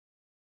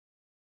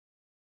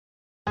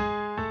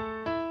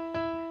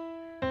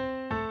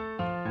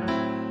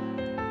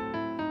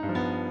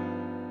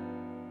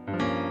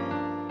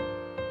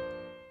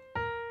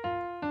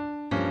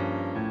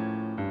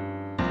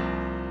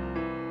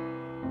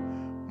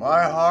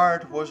My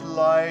heart was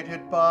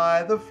lighted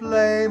by the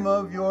flame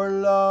of your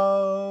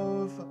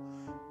love,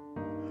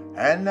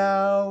 and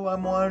now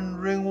I'm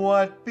wondering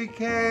what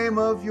became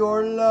of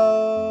your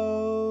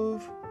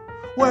love.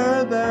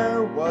 Where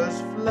there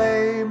was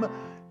flame,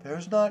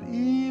 there's not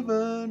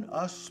even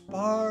a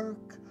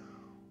spark.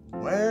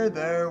 Where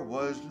there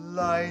was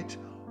light,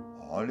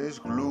 all is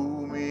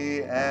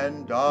gloomy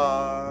and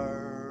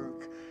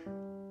dark.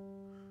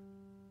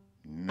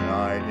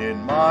 Night in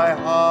my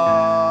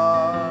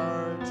heart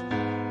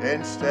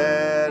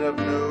instead of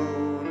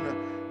noon.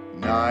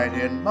 Night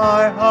in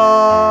my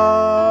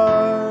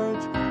heart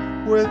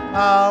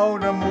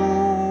without a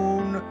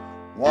moon.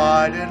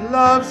 Why did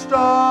love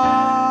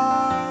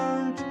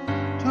start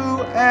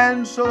to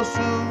end so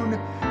soon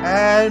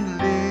and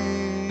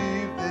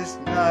leave this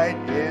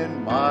night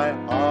in my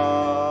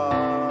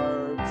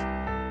heart?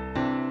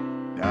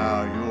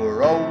 Now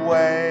you're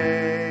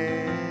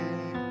away,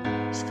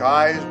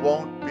 skies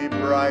won't be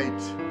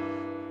bright.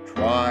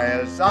 Try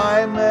as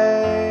I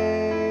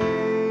may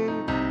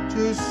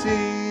to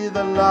see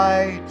the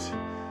light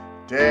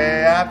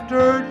day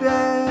after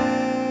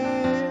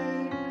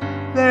day.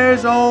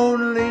 There's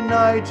only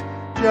night,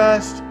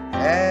 just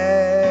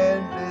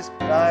endless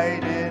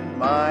night in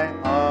my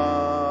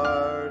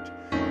heart.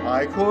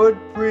 I could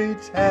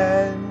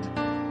pretend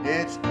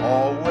it's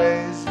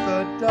always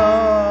the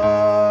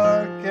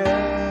darkest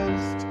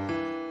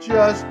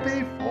just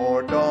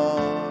before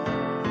dawn.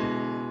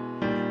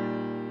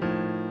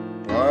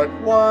 But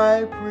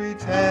why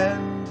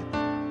pretend?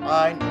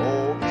 I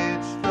know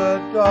it's the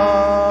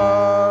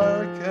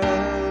darkest.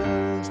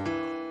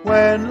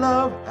 When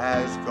love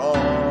has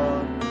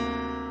gone,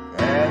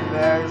 and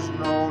there's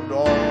no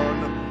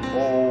dawn.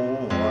 Oh,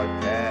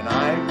 what can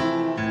I do?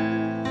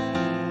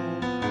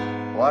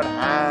 What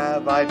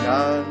have I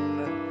done?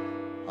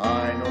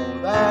 I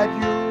know that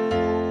you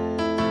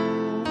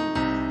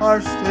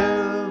are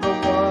still the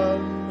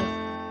one.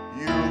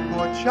 You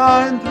could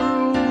shine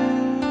through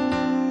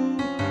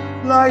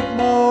like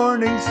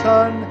morning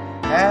sun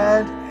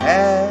and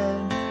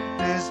end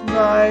this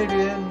night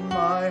in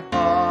my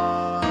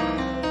heart.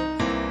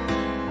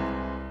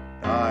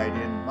 Night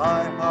in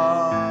my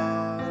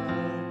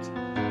heart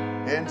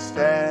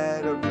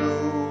instead of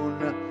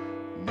noon.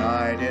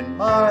 Night in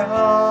my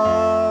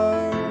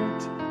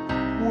heart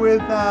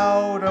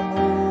without a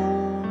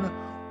moon.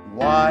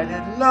 Why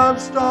did love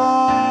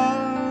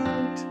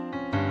start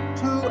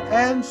to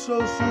end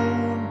so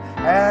soon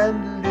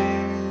and leave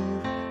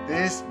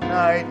this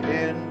night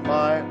in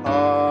my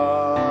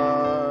heart?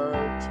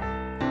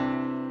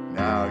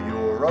 Now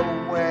you're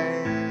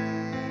away,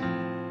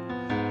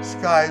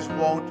 skies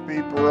won't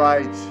be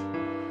bright.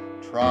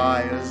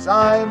 Try as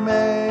I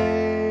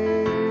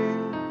may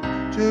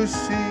to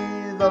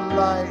see the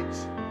light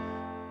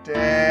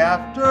day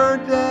after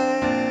day.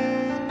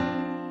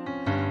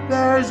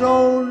 There's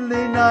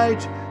only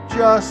night,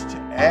 just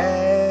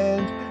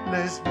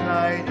endless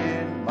night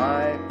in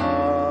my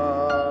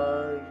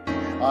heart.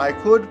 I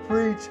could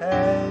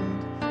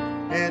pretend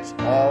it's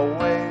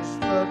always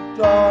the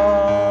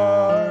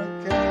darkest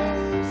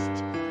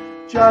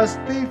just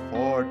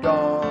before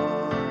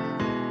dawn.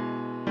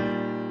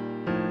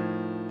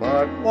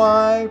 But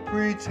why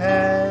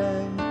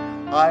pretend?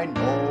 I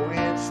know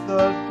it's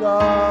the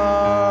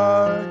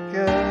darkest.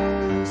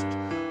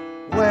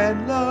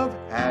 When love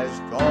has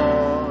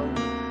gone,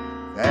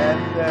 then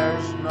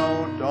there's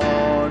no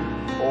dawn.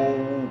 Oh,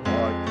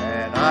 what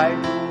can I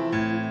do?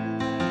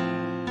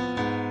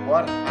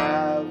 What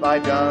have I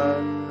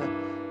done?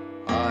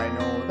 I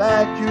know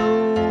that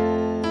you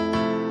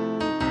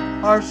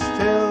are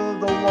still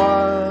the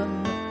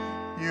one.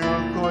 You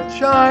could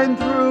shine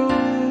through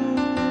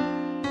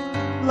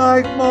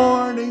like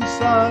morning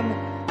sun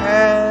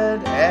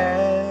and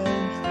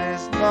end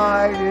this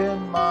night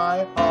in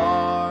my heart.